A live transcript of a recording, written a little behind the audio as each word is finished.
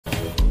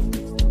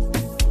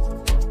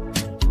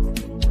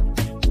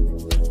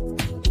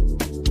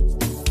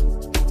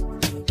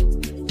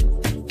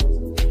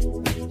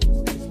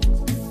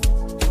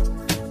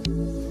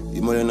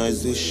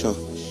position.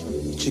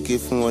 Chicken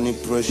from any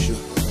pressure.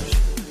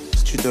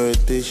 Street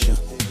orientation.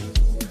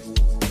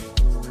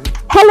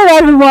 Hello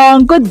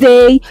everyone, good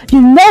day.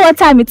 You know what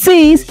time it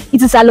is?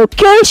 It is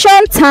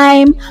allocation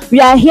time. We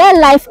are here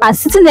live at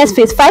City Next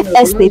Phase 5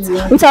 Estate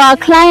with our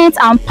clients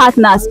and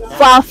partners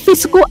for our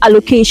physical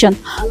allocation.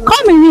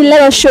 Come in,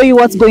 let us show you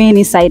what's going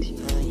inside.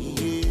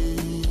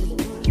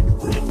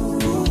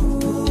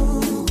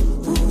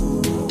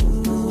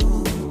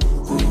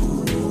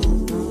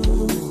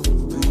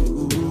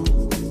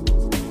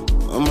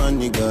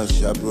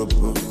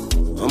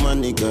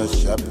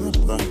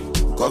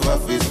 Cover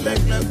face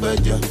like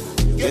badger.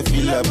 Get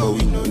feel but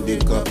we know they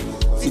cut.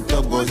 Sit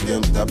up boss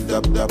them tap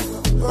tap tap.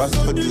 Pass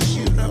for the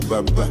shit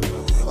rababa.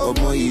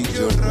 Omo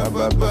ijo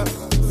rababa.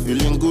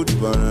 Feeling good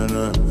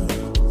banana.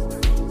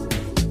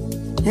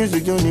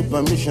 Music don't need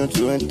permission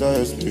to enter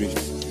your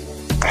spirit.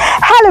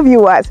 Hello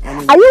viewers,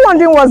 are you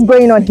wondering what's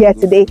going on here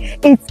today?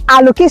 It's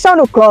allocation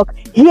o'clock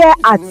here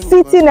at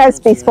City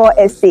Next Phase 4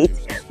 Estate.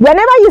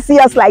 Whenever you see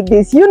us like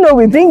this, you know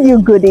we bring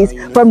you goodies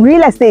from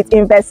real estate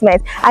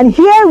investment. And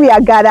here we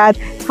are gathered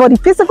for the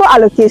physical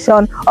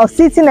allocation of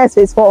City Next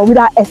Phase 4 with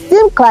our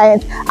esteemed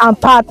clients and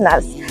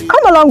partners.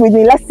 Come along with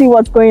me, let's see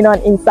what's going on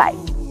inside.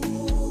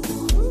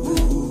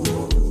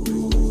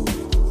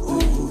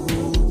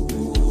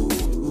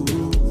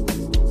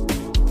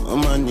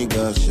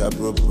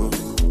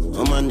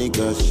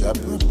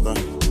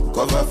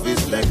 Cover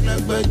face like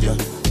badger.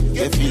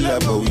 Get feel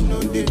but we know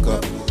they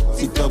cut.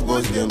 Sit up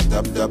boss them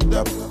tap tap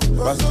tap.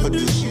 Pass for the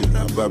shit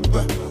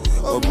rababa.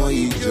 Omo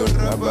ijo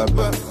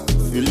rababa.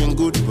 Feeling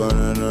good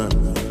banana.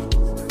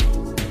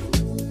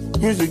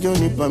 Music don't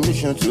need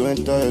permission to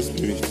enter your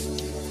spirit.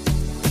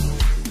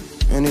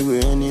 Anyway,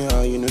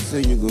 anyhow, you know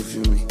say you go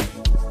feel me.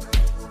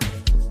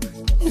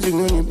 Music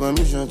don't need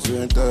permission to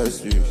enter your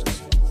spirit.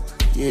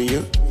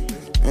 Yeah.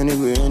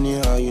 Anyway,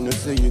 anyhow, you know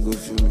say you go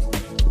feel me.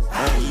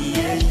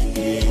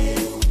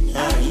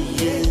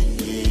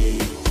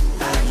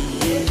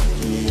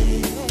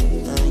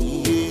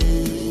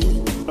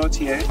 Not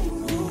here.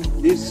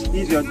 This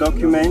is your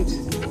document,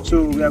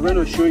 so we are going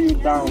to show you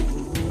down.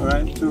 All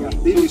right. So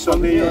this is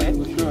surveyor.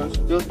 Show us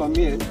just from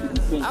here.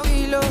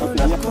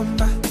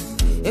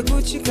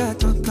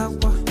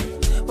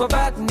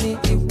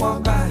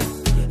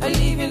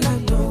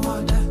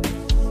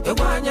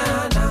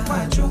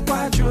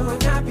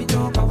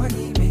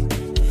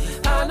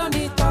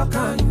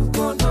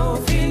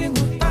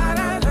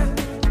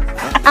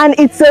 And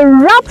it's a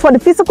wrap for the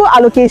physical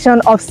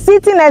allocation of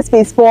City Next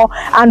Phase 4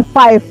 and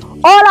 5.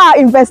 All our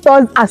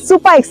investors are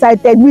super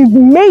excited. We've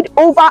made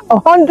over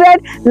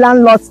 100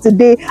 landlords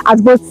today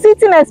at both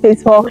City Next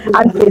Phase 4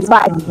 and Phase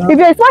 5. If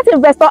you're a smart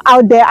investor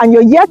out there and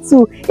you're yet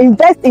to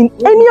invest in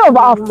any of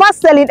our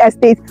fast-selling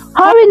estates,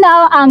 Hurry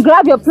now and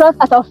grab your plots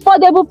at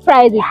affordable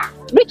prices.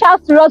 Reach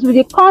out to us with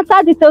the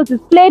contact details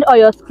displayed on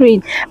your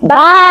screen.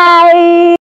 bye!